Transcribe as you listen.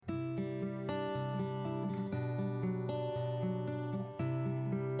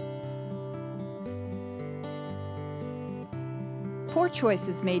Poor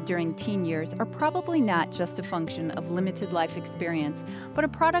choices made during teen years are probably not just a function of limited life experience, but a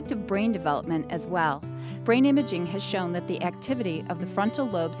product of brain development as well. Brain imaging has shown that the activity of the frontal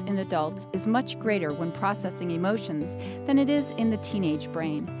lobes in adults is much greater when processing emotions than it is in the teenage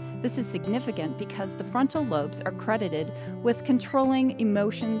brain. This is significant because the frontal lobes are credited with controlling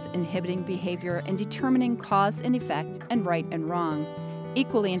emotions, inhibiting behavior, and determining cause and effect and right and wrong.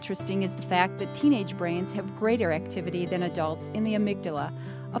 Equally interesting is the fact that teenage brains have greater activity than adults in the amygdala,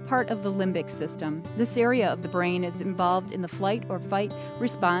 a part of the limbic system. This area of the brain is involved in the flight or fight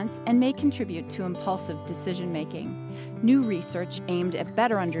response and may contribute to impulsive decision-making. New research aimed at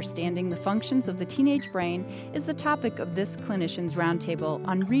better understanding the functions of the teenage brain is the topic of this Clinicians Roundtable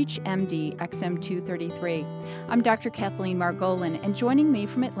on ReachMD XM233. I'm Dr. Kathleen Margolin, and joining me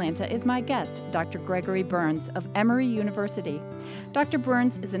from Atlanta is my guest, Dr. Gregory Berns of Emory University. Dr.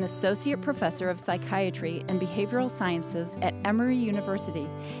 Berns is an associate professor of psychiatry and behavioral sciences at Emory University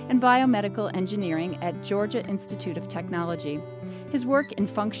and biomedical engineering at Georgia Institute of Technology. His work in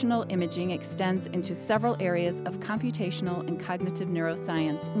functional imaging extends into several areas of computational and cognitive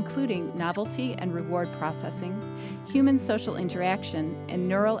neuroscience, including novelty and reward processing, human social interaction, and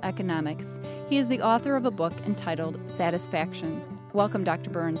neural economics. He is the author of a book entitled Satisfaction. Welcome, Dr.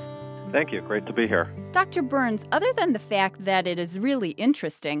 Berns. Thank you. Great to be here. Dr. Berns, other than the fact that it is really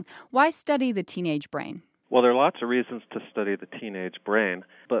interesting, why study the teenage brain? Well, there are lots of reasons to study the teenage brain,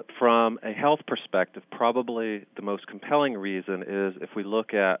 but from a health perspective, probably the most compelling reason is if we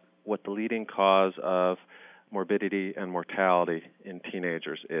look at what the leading cause of morbidity and mortality in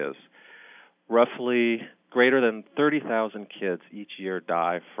teenagers is. Roughly greater than 30,000 kids each year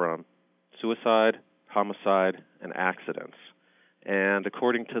die from suicide, homicide, and accidents. And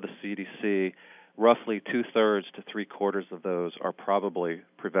according to the CDC, roughly 2/3 to 3/4 of those are probably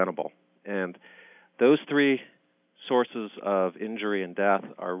preventable. And those three sources of injury and death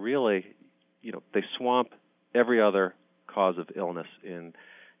are really, they swamp every other cause of illness in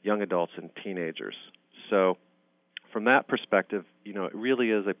young adults and teenagers. So from that perspective, it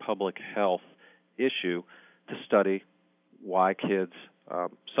really is a public health issue to study why kids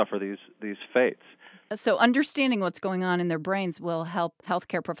suffer these fates. So understanding what's going on in their brains will help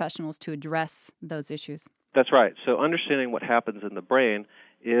healthcare professionals to address those issues. That's right. So understanding what happens in the brain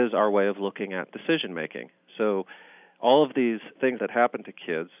is our way of looking at decision-making. So all of these things that happen to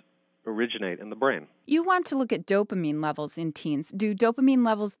kids originate in the brain. You want to look at dopamine levels in teens. Do dopamine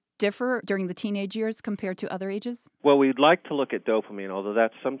levels differ during the teenage years compared to other ages? Well, we'd like to look at dopamine, although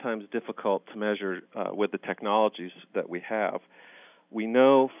that's sometimes difficult to measure with the technologies that we have. We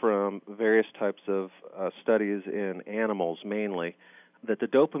know from various types of studies in animals mainly that the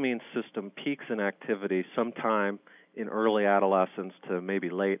dopamine system peaks in activity sometime in early adolescence to maybe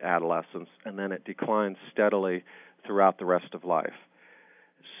late adolescence, and then it declines steadily throughout the rest of life.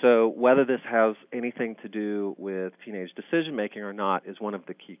 So whether this has anything to do with teenage decision-making or not is one of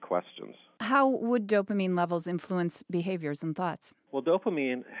the key questions. How would dopamine levels influence behaviors and thoughts? Well,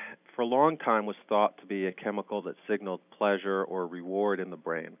 dopamine for a long time was thought to be a chemical that signaled pleasure or reward in the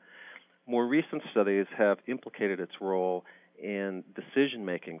brain. More recent studies have implicated its role in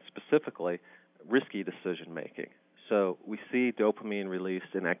decision-making, specifically risky decision-making. So we see dopamine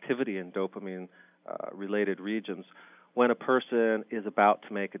released in activity in dopamine-related regions when a person is about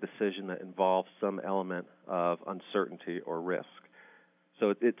to make a decision that involves some element of uncertainty or risk.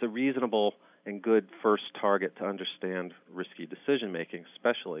 So it's a reasonable and good first target to understand risky decision-making,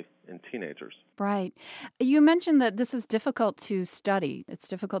 especially in teenagers. Right. You mentioned that this is difficult to study. It's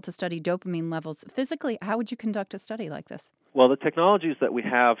difficult to study dopamine levels. Physically, how would you conduct a study like this? Well, the technologies that we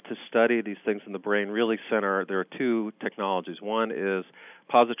have to study these things in the brain really center, there are two technologies. One is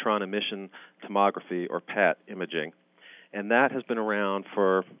positron emission tomography, or PET imaging, and that has been around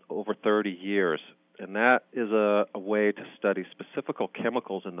for over 30 years. And that is a way to study specific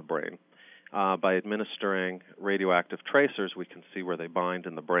chemicals in the brain. By administering radioactive tracers, we can see where they bind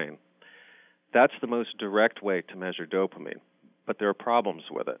in the brain. That's the most direct way to measure dopamine, but there are problems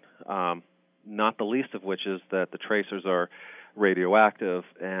with it, not the least of which is that the tracers are radioactive,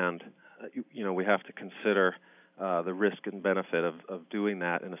 and we have to consider the risk and benefit of doing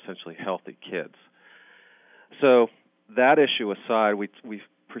that in essentially healthy kids. So that issue aside, we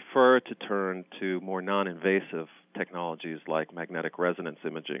prefer to turn to more non-invasive technologies like magnetic resonance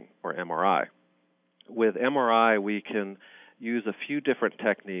imaging, or MRI. With MRI, we can use a few different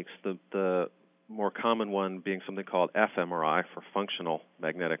techniques, the more common one being something called fMRI, for functional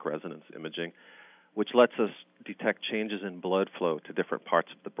magnetic resonance imaging, which lets us detect changes in blood flow to different parts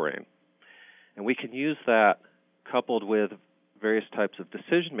of the brain. And we can use that coupled with various types of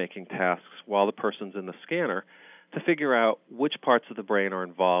decision-making tasks while the person's in the scanner to figure out which parts of the brain are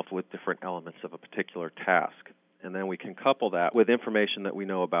involved with different elements of a particular task. And then we can couple that with information that we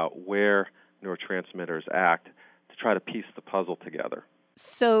know about where neurotransmitters act to try to piece the puzzle together.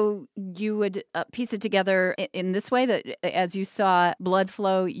 So you would piece it together in this way, that as you saw blood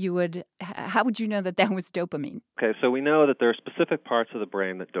flow, how would you know that was dopamine? Okay, so we know that there are specific parts of the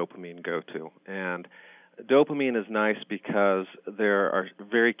brain that dopamine go to. And dopamine is nice because there are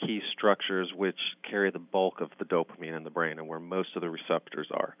very key structures which carry the bulk of the dopamine in the brain and where most of the receptors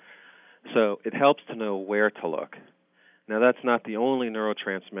are. So it helps to know where to look. Now, that's not the only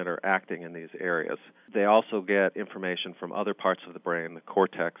neurotransmitter acting in these areas. They also get information from other parts of the brain, the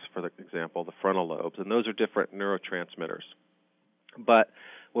cortex, for example, the frontal lobes, and those are different neurotransmitters. But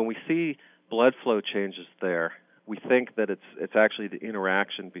when we see blood flow changes there, we think that it's actually the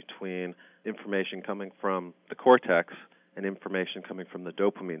interaction between information coming from the cortex and information coming from the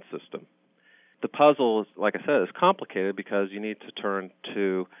dopamine system. The puzzle, like I said, is complicated because you need to turn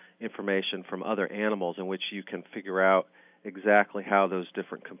to information from other animals in which you can figure out exactly how those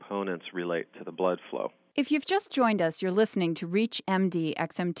different components relate to the blood flow. If you've just joined us, you're listening to ReachMD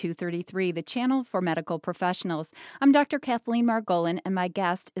XM233, the channel for medical professionals. I'm Dr. Kathleen Margolin, and my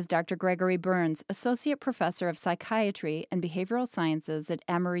guest is Dr. Gregory Berns, Associate Professor of Psychiatry and Behavioral Sciences at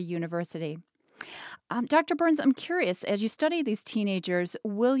Emory University. Dr. Berns, I'm curious, as you study these teenagers,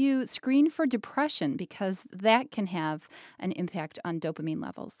 will you screen for depression, because that can have an impact on dopamine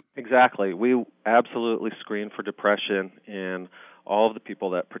levels? Exactly. We absolutely screen for depression in all of the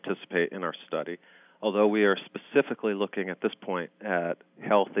people that participate in our study, although we are specifically looking at this point at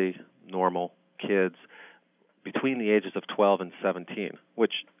healthy, normal kids between the ages of 12 and 17,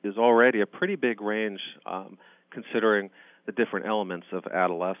 which is already a pretty big range considering the different elements of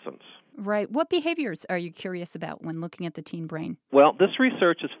adolescence. Right. What behaviors are you curious about when looking at the teen brain? Well, this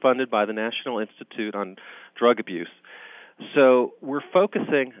research is funded by the National Institute on Drug Abuse. So we're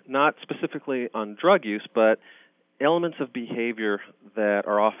focusing not specifically on drug use, but elements of behavior that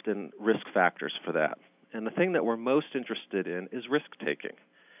are often risk factors for that. And the thing that we're most interested in is risk-taking.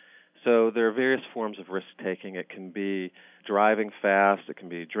 So there are various forms of risk-taking. It can be driving fast, it can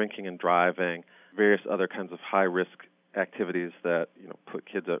be drinking and driving, various other kinds of high-risk activities that put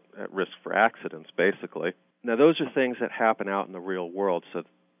kids at risk for accidents, basically. Now, those are things that happen out in the real world, so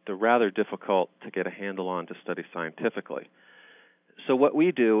they're rather difficult to get a handle on to study scientifically. So what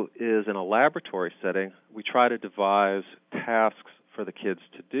we do is, in a laboratory setting, we try to devise tasks for the kids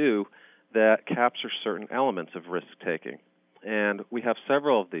to do that capture certain elements of risk-taking. And we have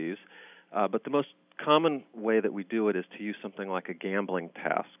several of these, but the most common way that we do it is to use something like a gambling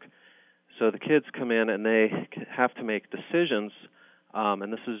task. So the kids come in and they have to make decisions,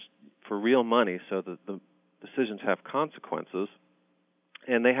 and this is for real money, so the decisions have consequences,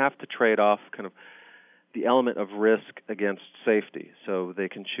 and they have to trade off kind of the element of risk against safety. So they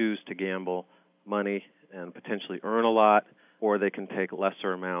can choose to gamble money and potentially earn a lot, or they can take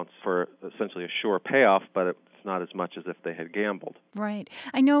lesser amounts for essentially a sure payoff, but it's not as much as if they had gambled. Right.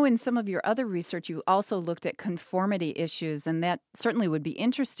 I know in some of your other research you also looked at conformity issues, and that certainly would be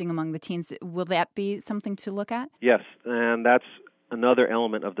interesting among the teens. Will that be something to look at? Yes, and that's another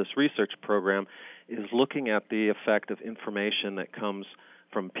element of this research program, is looking at the effect of information that comes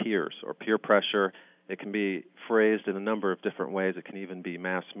from peers or peer pressure. It can be phrased in a number of different ways. It can even be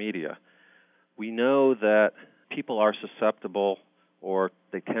mass media. We know that people are susceptible, or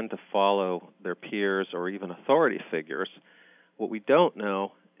they tend to follow their peers or even authority figures. What we don't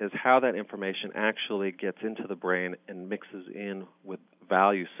know is how that information actually gets into the brain and mixes in with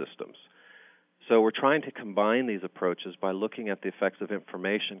value systems. So we're trying to combine these approaches by looking at the effects of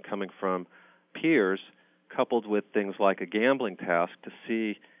information coming from peers coupled with things like a gambling task to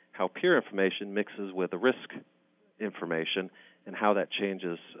see how peer information mixes with the risk information and how that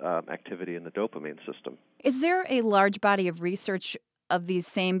changes activity in the dopamine system. Is there a large body of research of these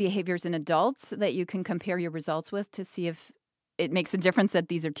same behaviors in adults that you can compare your results with to see if it makes a difference that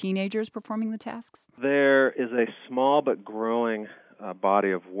these are teenagers performing the tasks? There is a small but growing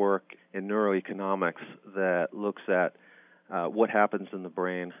body of work in neuroeconomics that looks at what happens in the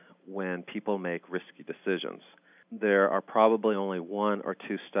brain when people make risky decisions. There are probably only one or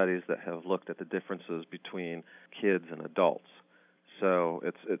two studies that have looked at the differences between kids and adults. So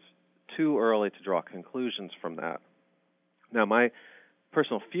it's too early to draw conclusions from that. Now, my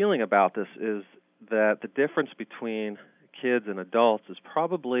personal feeling about this is that the difference between kids and adults is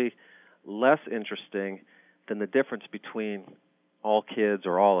probably less interesting than the difference between all kids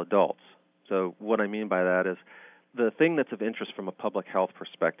or all adults. So what I mean by that is the thing that's of interest from a public health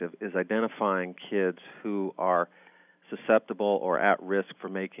perspective is identifying kids who are susceptible or at risk for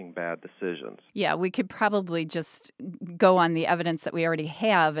making bad decisions. Yeah, we could probably just go on the evidence that we already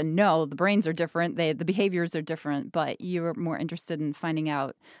have and know the brains are different, the behaviors are different, but you're more interested in finding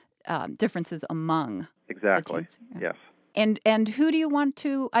out differences among Exactly. the teens. Yes. And who do you want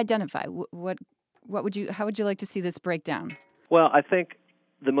to identify? How would you like to see this breakdown? Well, I think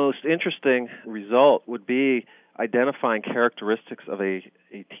the most interesting result would be identifying characteristics of a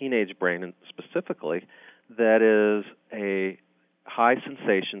teenage brain, and specifically that is a high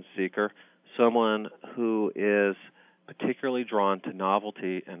sensation seeker, someone who is particularly drawn to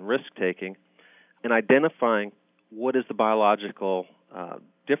novelty and risk-taking, and identifying what is the biological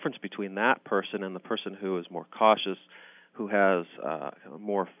difference between that person and the person who is more cautious, who has a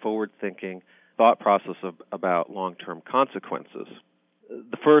more forward-thinking thought process about long-term consequences.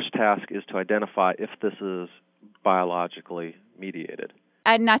 The first task is to identify if this is biologically mediated.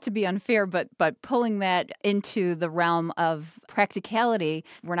 And not to be unfair, but pulling that into the realm of practicality,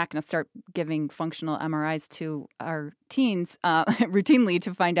 we're not going to start giving functional MRIs to our teens routinely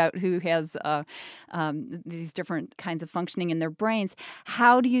to find out who has these different kinds of functioning in their brains.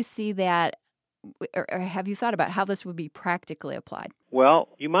 How do you see that, or have you thought about how this would be practically applied? Well,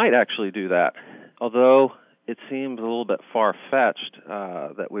 you might actually do that, although it seems a little bit far-fetched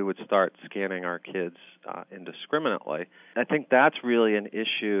that we would start scanning our kids indiscriminately. I think that's really an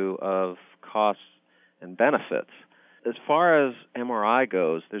issue of costs and benefits. As far as MRI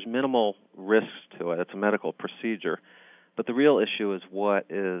goes, there's minimal risks to it. It's a medical procedure. But the real issue is what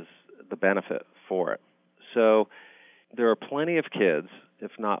is the benefit for it. So there are plenty of kids,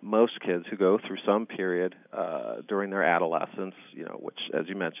 if not most kids, who go through some period during their adolescence, which, as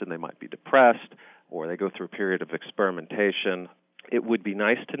you mentioned, they might be depressed, or they go through a period of experimentation. It would be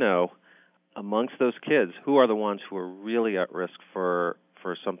nice to know amongst those kids who are the ones who are really at risk for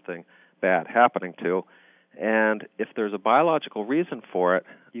something bad happening to. And if there's a biological reason for it,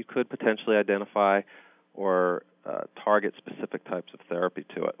 you could potentially identify or target specific types of therapy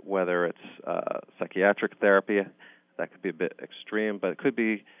to it, whether it's psychiatric therapy. That could be a bit extreme, but it could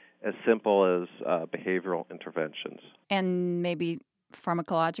be as simple as behavioral interventions. And maybe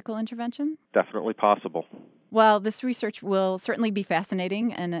pharmacological intervention? Definitely possible. Well, this research will certainly be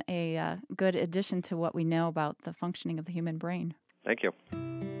fascinating and a good addition to what we know about the functioning of the human brain. Thank you.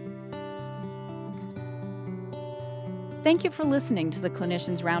 Thank you for listening to the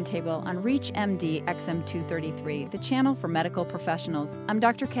Clinicians Roundtable on ReachMD XM233, the channel for medical professionals. I'm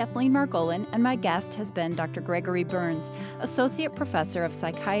Dr. Kathleen Margolin, and my guest has been Dr. Gregory Berns, Associate Professor of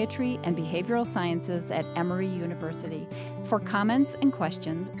Psychiatry and Behavioral Sciences at Emory University. For comments and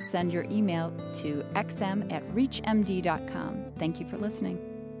questions, send your email to xm@reachmd.com. Thank you for listening.